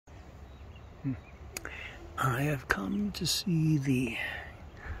I have come to see the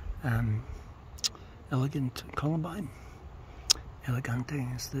elegant columbine. Elegante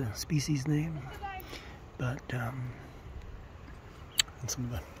is the species name, but and some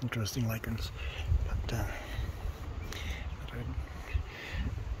of the interesting lichens. But I'd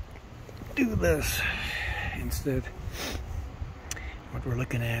do this instead. What we're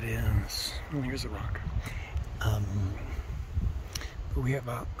looking at is, well, here's a rock. We have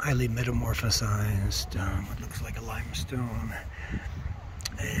a highly metamorphosized, what looks like a limestone,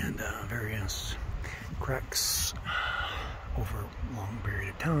 and various cracks over a long period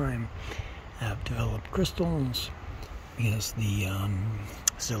of time have developed crystals because the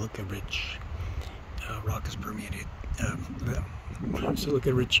silica-rich rock is permeated.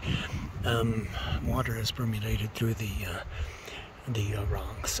 Silica-rich water is permeated through the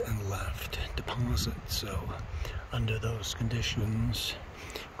rocks and left deposits. So under those conditions,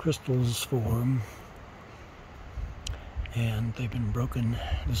 crystals form, and they've been broken.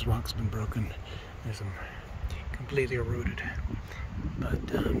 This rock's been broken. There's some completely eroded,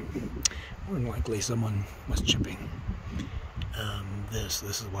 but more than likely someone was chipping this.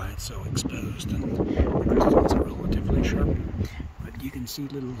 This is why it's so exposed, and the crystals are relatively sharp. But you can see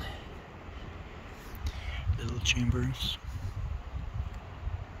little chambers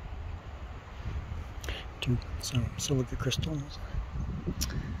to some silica crystals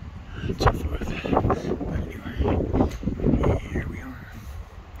and so forth. But anyway, here we are.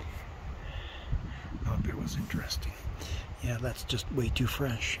 I hope it was interesting. Yeah, that's just way too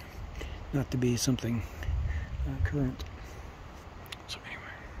fresh not to be something current.